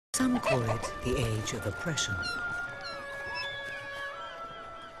Some call it the age of oppression.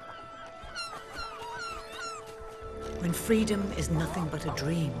 When freedom is nothing but a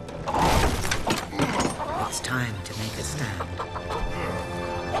dream, it's time to make a stand.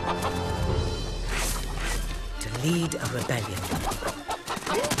 To lead a rebellion.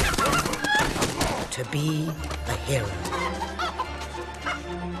 To be a hero.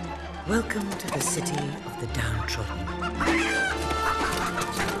 Welcome to the city of the downtrodden.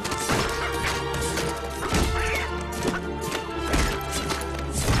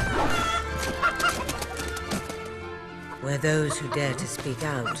 Where those who dare to speak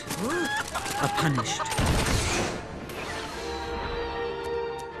out are punished.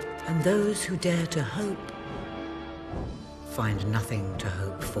 And those who dare to hope find nothing to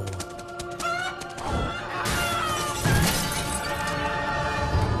hope for.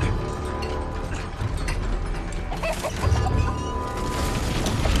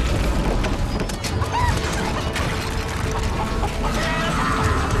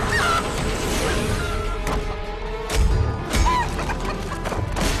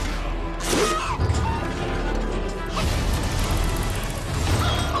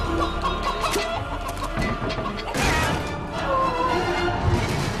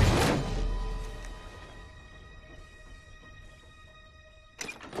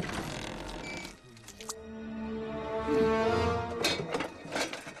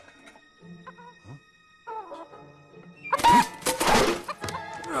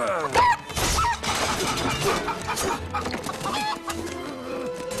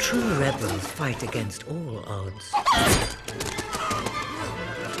 True rebels fight against all odds.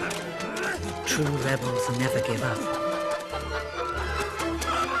 True rebels never give up.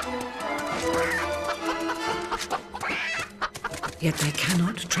 Yet they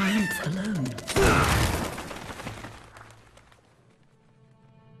cannot triumph alone.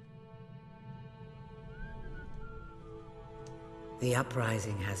 The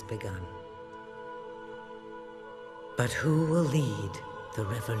uprising has begun. But who will lead the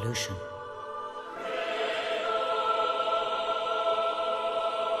revolution?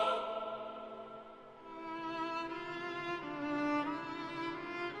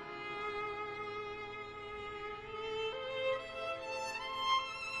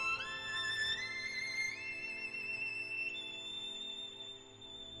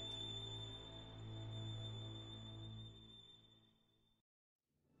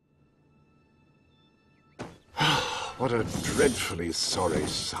 What a dreadfully sorry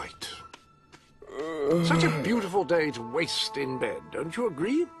sight. Such a beautiful day to waste in bed, don't you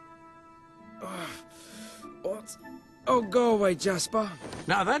agree? What? Oh, go away, Jasper.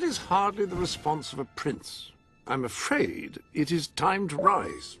 Now, that is hardly the response of a prince. I'm afraid it is time to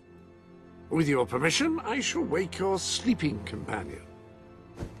rise. With your permission, I shall wake your sleeping companion.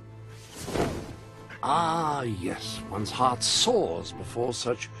 Ah, yes, one's heart soars before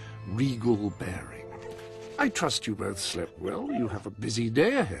such regal bearing. I trust you both slept well. You have a busy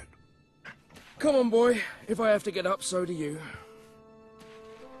day ahead. Come on, boy. If I have to get up, so do you.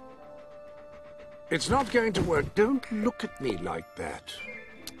 It's not going to work. Don't look at me like that.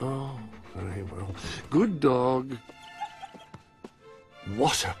 Oh, very well. Good dog.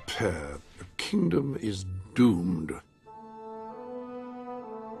 What a pair. The kingdom is doomed.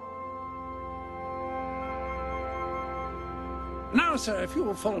 Now, sir, if you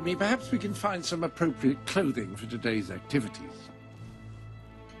will follow me, perhaps we can find some appropriate clothing for today's activities.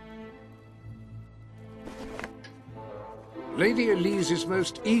 Lady Elise is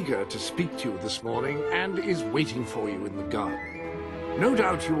most eager to speak to you this morning and is waiting for you in the garden. No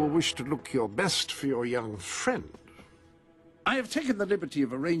doubt you will wish to look your best for your young friend. I have taken the liberty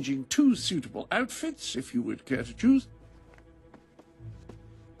of arranging 2 suitable outfits, if you would care to choose.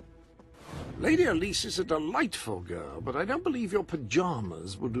 Lady Elise is a delightful girl, but I don't believe your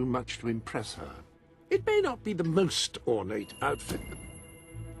pajamas will do much to impress her. It may not be the most ornate outfit.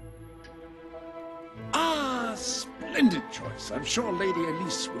 Ah, splendid choice. I'm sure Lady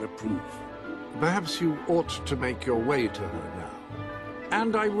Elise will approve. Perhaps you ought to make your way to her now.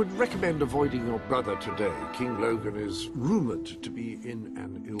 And I would recommend avoiding your brother today. King Logan is rumored to be in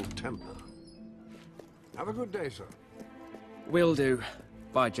an ill temper. Have a good day, sir. Will do.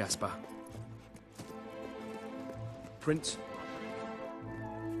 Bye, Jasper. Prince?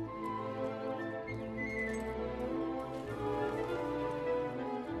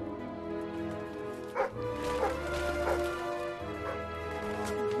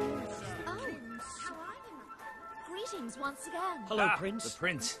 Greetings once again. Hello, Prince. The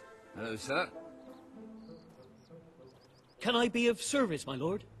Prince. Hello, sir. Can I be of service, my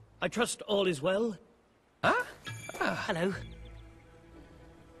lord? I trust all is well. Huh? Hello.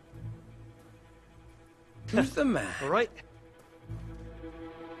 Who's the man? All right.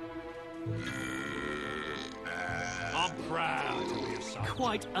 I'm proud to be a son.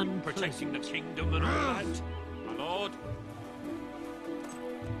 Quite unpleasant. Protecting the kingdom and all that. My lord.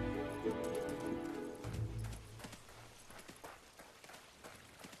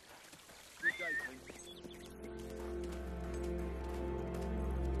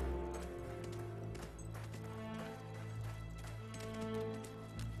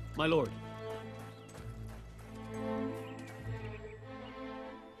 My lord.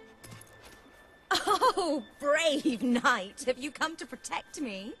 Oh, brave knight. Have you come to protect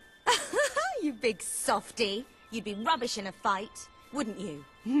me? You big softy. You'd be rubbish in a fight, wouldn't you?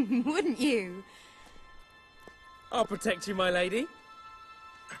 Wouldn't you? I'll protect you, my lady.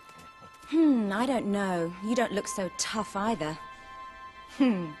 I don't know. You don't look so tough either.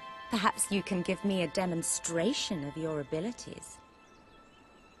 Perhaps you can give me a demonstration of your abilities.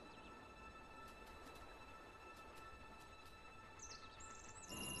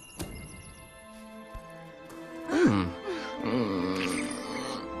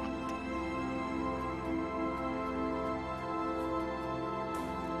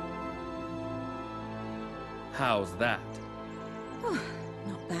 How's that?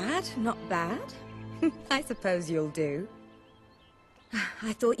 Not bad, not bad. I suppose you'll do.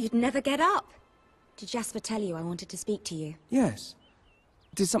 I thought you'd never get up. Did Jasper tell you I wanted to speak to you? Yes.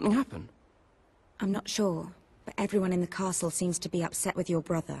 Did something happen? I'm not sure, but everyone in the castle seems to be upset with your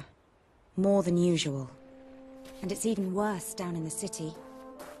brother. More than usual. And it's even worse down in the city.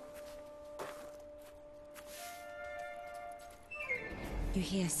 You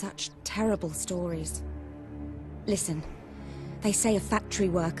hear such terrible stories. Listen, they say a factory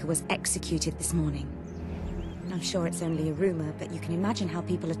worker was executed this morning. I'm sure it's only a rumor, but you can imagine how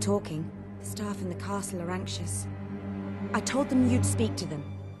people are talking. The staff in the castle are anxious. I told them you'd speak to them.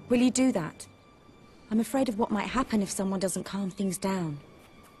 Will you do that? I'm afraid of what might happen if someone doesn't calm things down.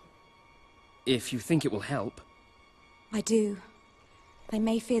 If you think it will help. I do. They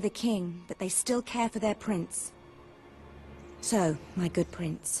may fear the king, but they still care for their prince. So, my good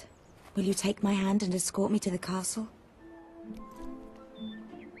prince, will you take my hand and escort me to the castle?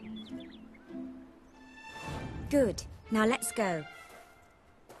 Good. Now let's go.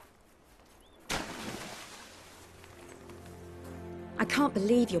 I can't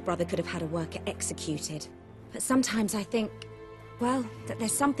believe your brother could have had a worker executed. But sometimes I think, well, that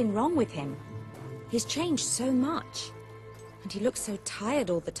there's something wrong with him. He's changed so much. And he looks so tired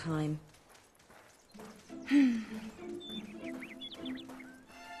all the time.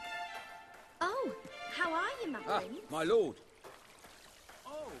 Oh, how are you, Madeline? My lord.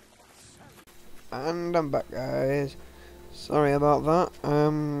 And I'm back, guys. Sorry about that.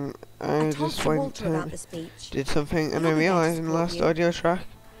 I told just Sir went Walter about the speech. did something and He'll I be there to realised in the support last you. audio track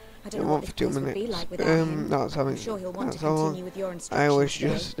I it don't know what went for this 2 place would be minutes. like without him. That's I'm sure he'll want to that's all. continue with your I instructions was today.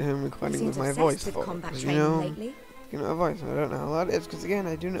 just He recording with seems my obsessed voice with for combat you training know, lately. you know, a voice. And I don't know how that is because again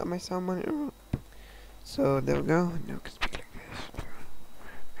I do not have my sound monitor on. So there we go. Now I can speak like this.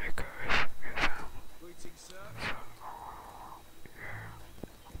 Hey guys.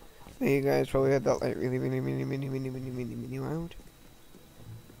 There you guys probably had that like really loud.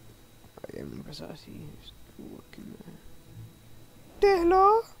 I am precisely working there.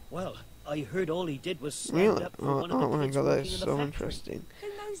 Hello? Well, I heard all he did was stand Really? up for one of Oh the my kids god, that working is in the so factory. interesting. Who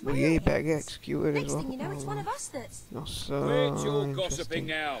knows Well, where yeah, it better get is? executed as Next well. thing you know, it's one of us that's... Not so Quit your interesting. gossiping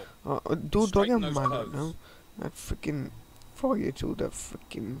now. Dude, don't Straighten get those mad clothes. at now. That freaking... For you two, that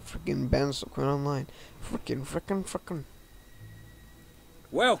freaking band stuck online. Freaking.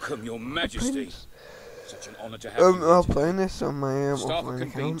 Welcome, your majesty. Prince. Such an honour to have you I'll here play today. this on my Staff are offline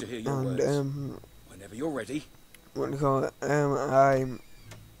convened account. to hear your And, words. Whenever you're ready. what do you call it? I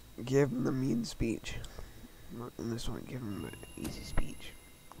gave him the mean speech. And this one, give him an easy speech.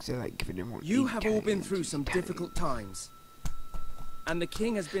 So like giving him more. You have all been through some difficult times. And the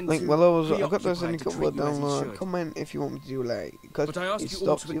king has been Like, too well, I've got this in a preoccupied to couple treat of you as he download. should. Comment if you want me to do like, because But I ask he you all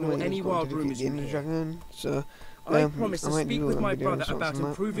stopped to you ignore when he any was going wild to defeat rumours the you Ender hear. Dragon. So I promise to might speak do with a my video brother or about something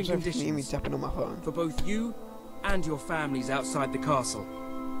like that. improving So if you need me conditions tapping on my phone. for both you and your families outside the castle.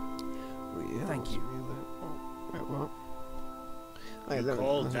 Well, yeah, Thank I'll you. see that. Right, well. You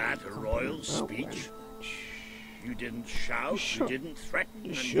call that a royal speech? Shh. You didn't shout, Shut- you didn't threaten,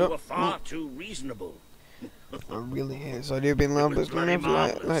 and shut you were far up. too reasonable. I really hate so you've been loud, but it's been very for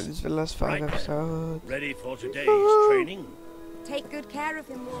like marvellous. this for the last 5 Right then. episodes. Ready for today's training? Take good care of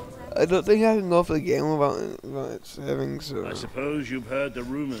him, Walter. I don't think I can go for the game without it saving, so. I suppose you've heard the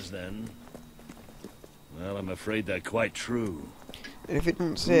rumours then. Well, I'm afraid they're quite true. And if it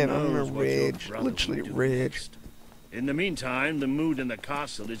doesn't save, I'm knows gonna what your rage. brother Literally will do rage. next? In the meantime, the mood in the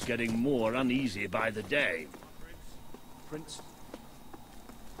castle is getting more uneasy by the day. Prince.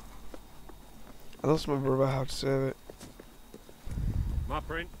 I lost my brother, how to serve it. My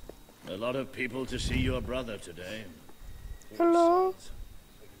prince. A lot of people to see your brother today. Hello?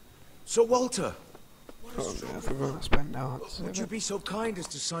 Sir Walter, Oh no, if we're going to spend now, how to would serve you it. be so kind as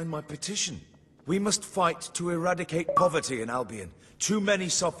to sign my petition? We must fight to eradicate poverty in Albion. Too many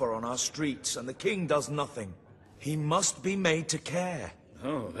suffer on our streets, and the king does nothing. He must be made to care.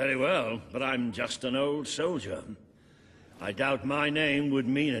 Oh, very well, but I'm just an old soldier. I doubt my name would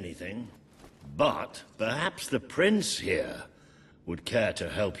mean anything. But perhaps the prince here would care to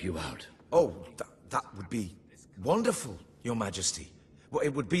help you out. Oh, that would be wonderful, Your Majesty. Well,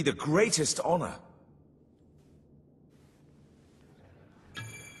 it would be the greatest honor.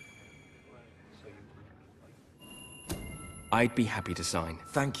 I'd be happy to sign.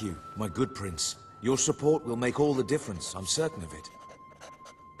 Thank you, my good prince. Your support will make all the difference, I'm certain of it.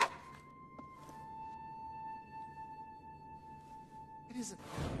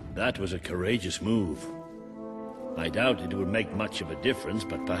 That was a courageous move. I doubt it would make much of a difference,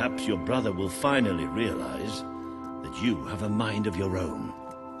 but perhaps your brother will finally realize that you have a mind of your own.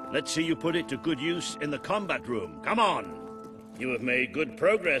 Let's see you put it to good use in the combat room. Come on! You have made good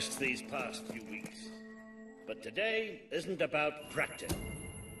progress these past few weeks. But today isn't about practice.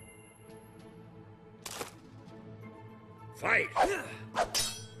 Fight!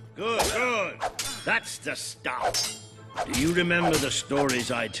 Good, good. That's the stuff. Do you remember the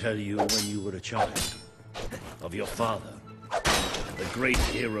stories I tell you when you were a child? Of your father, the great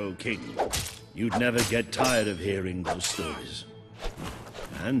hero king. You'd never get tired of hearing those stories.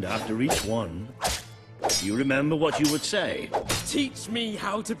 And after each one, you remember what you would say. Teach me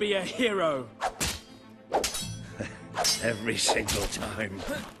how to be a hero. Every single time.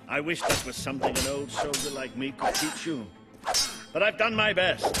 I wish that was something an old soldier like me could teach you. But I've done my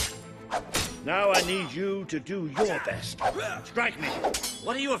best. Now I need you to do your best. Strike me.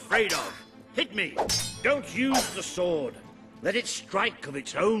 What are you afraid of? Hit me. Don't use the sword. Let it strike of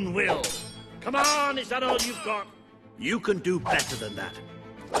its own will. Come on, is that all you've got? You can do better than that.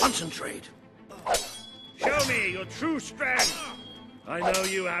 Concentrate. Show me your true strength. I know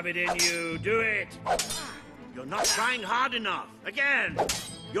you have it in you. Do it. You're not trying hard enough. Again.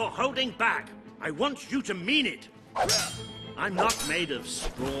 You're holding back. I want you to mean it. I'm not made of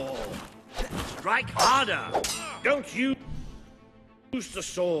straw. Strike harder. Don't use the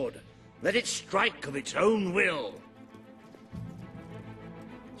sword. Let it strike of its own will.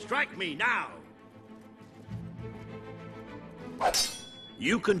 Strike me now.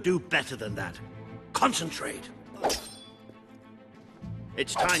 You can do better than that. Concentrate.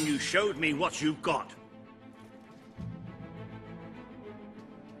 It's time you showed me what you've got.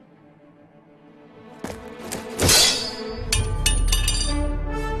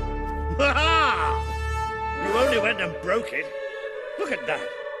 Ha-ha! You only went and broke it. Look at that.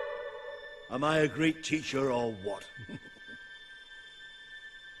 Am I a great teacher or what?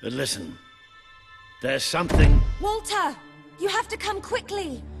 But listen, there's something... Walter! You have to come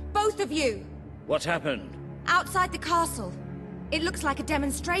quickly! Both of you! What happened? Outside the castle. It looks like a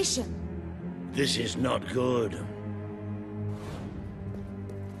demonstration. This is not good.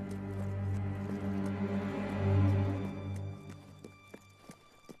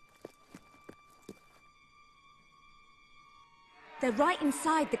 They're right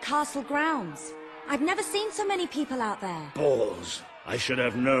inside the castle grounds. I've never seen so many people out there. Balls. I should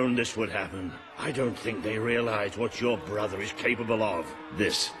have known this would happen. I don't think they realize what your brother is capable of.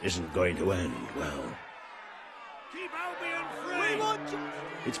 This isn't going to end well. Keep Albion free! We want you!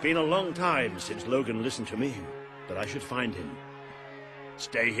 It's been a long time since Logan listened to me, but I should find him.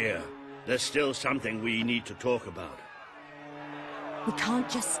 Stay here. There's still something we need to talk about. We can't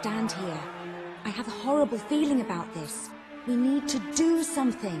just stand here. I have a horrible feeling about this. We need to do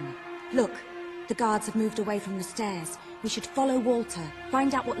something. Look, the guards have moved away from the stairs. We should follow Walter,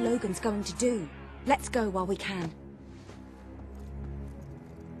 find out what Logan's going to do. Let's go while we can.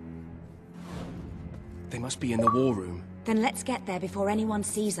 They must be in the war room. Then let's get there before anyone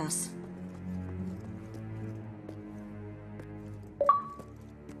sees us.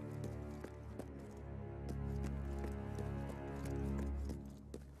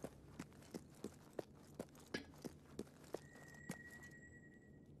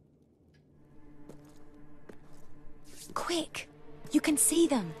 Quick! You can see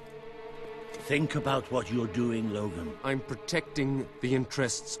them. Think about what you're doing, Logan. I'm protecting the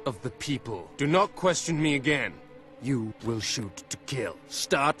interests of the people. Do not question me again. You will shoot to kill.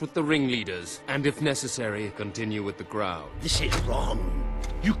 Start with the ringleaders, and if necessary, continue with the crowd. This is wrong.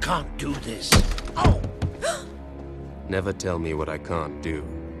 You can't do this. Oh! Never tell me what I can't do.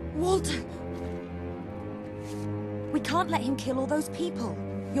 Walter! We can't let him kill all those people.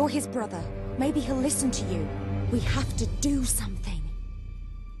 You're his brother. Maybe he'll listen to you. We have to do something.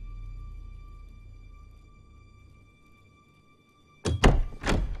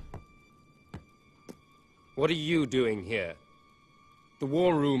 What are you doing here? The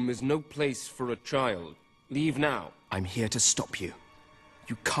war room is no place for a child. Leave now. I'm here to stop you.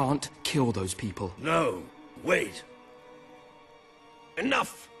 You can't kill those people. No, wait.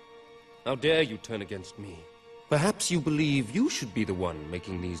 Enough! How dare you turn against me? Perhaps you believe you should be the one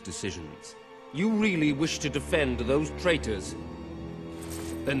making these decisions. You really wish to defend those traitors?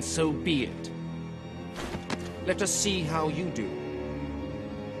 Then so be it. Let us see how you do.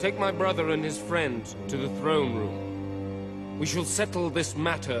 Take my brother and his friend to the throne room. We shall settle this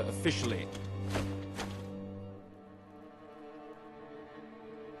matter officially.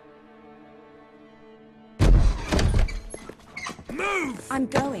 Move! I'm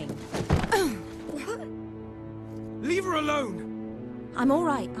going. Leave her alone! I'm all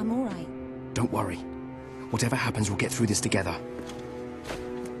right, I'm all right. Don't worry. Whatever happens, we'll get through this together.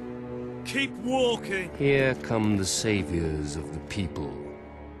 Keep walking! Here come the saviors of the people.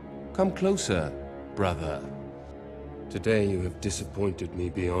 Come closer, brother. Today you have disappointed me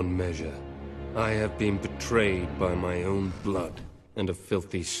beyond measure. I have been betrayed by my own blood and a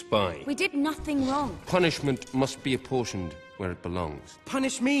filthy spy. We did nothing wrong. Punishment must be apportioned where it belongs.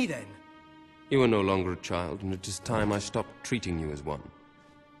 Punish me, then. You are no longer a child, and it is time I stopped treating you as one.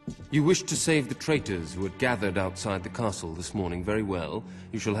 You wished to save the traitors who had gathered outside the castle this morning. Very well.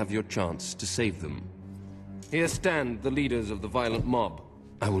 You shall have your chance to save them. Here stand the leaders of the violent mob.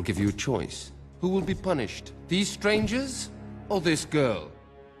 I will give you a choice. Who will be punished? These strangers? Or this girl?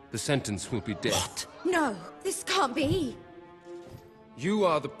 The sentence will be death. What? No, this can't be. You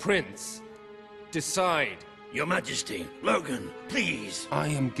are the prince. Decide. Your Majesty, Logan, please. I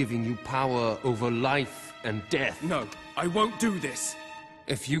am giving you power over life and death. No, I won't do this.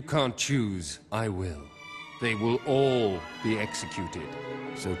 If you can't choose, I will. They will all be executed.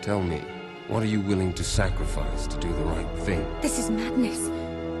 So tell me, what are you willing to sacrifice to do the right thing? This is madness.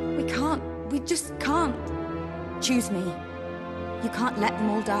 We just can't. Choose me. You can't let them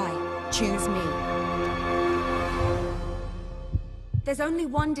all die. Choose me. There's only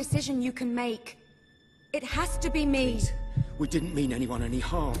one decision you can make. It has to be me. Please. We didn't mean anyone any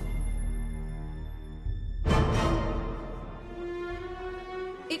harm.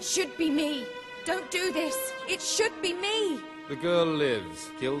 It should be me. Don't do this. It should be me. The girl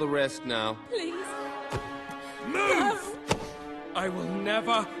lives. Kill the rest now. Please. Move! No. I will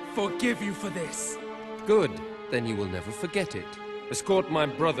never forgive you for this. Good. Then you will never forget it. Escort my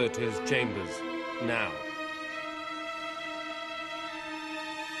brother to his chambers. Now.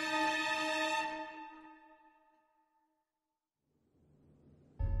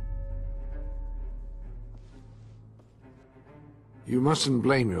 You mustn't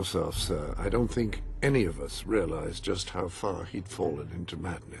blame yourself, sir. I don't think any of us realized just how far he'd fallen into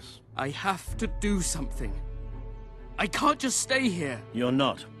madness. I have to do something. I can't just stay here. You're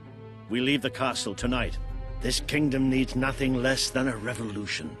not. We leave the castle tonight. This kingdom needs nothing less than a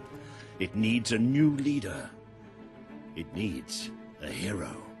revolution. It needs a new leader. It needs a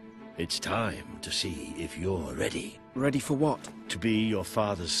hero. It's time to see if you're ready. Ready for what? To be your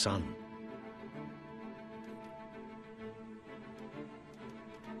father's son.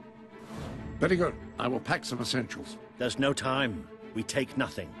 Very good. I will pack some essentials. There's no time. We take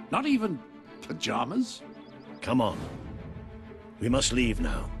nothing. Not even pajamas? Come on. We must leave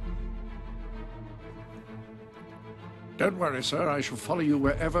now. Don't worry, sir. I shall follow you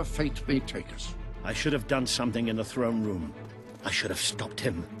wherever fate may take us. I should have done something in the throne room. I should have stopped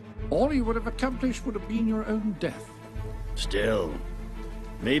him. All you would have accomplished would have been your own death. Still,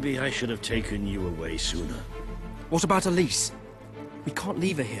 maybe I should have taken you away sooner. What about Elise? We can't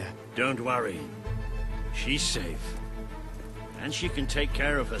leave her here. Don't worry. She's safe. And she can take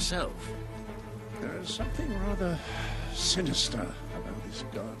care of herself. There is something rather sinister about this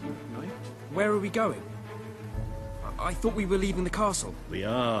garden at night. Where are we going? I thought we were leaving the castle. We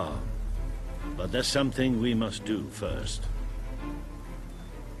are. But there's something we must do first.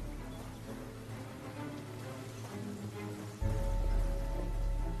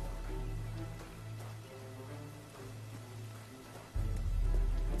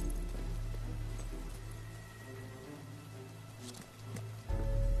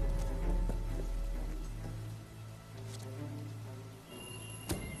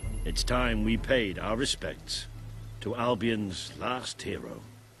 It's time we paid our respects to Albion's last hero.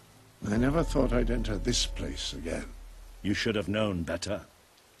 I never thought I'd enter this place again. You should have known better.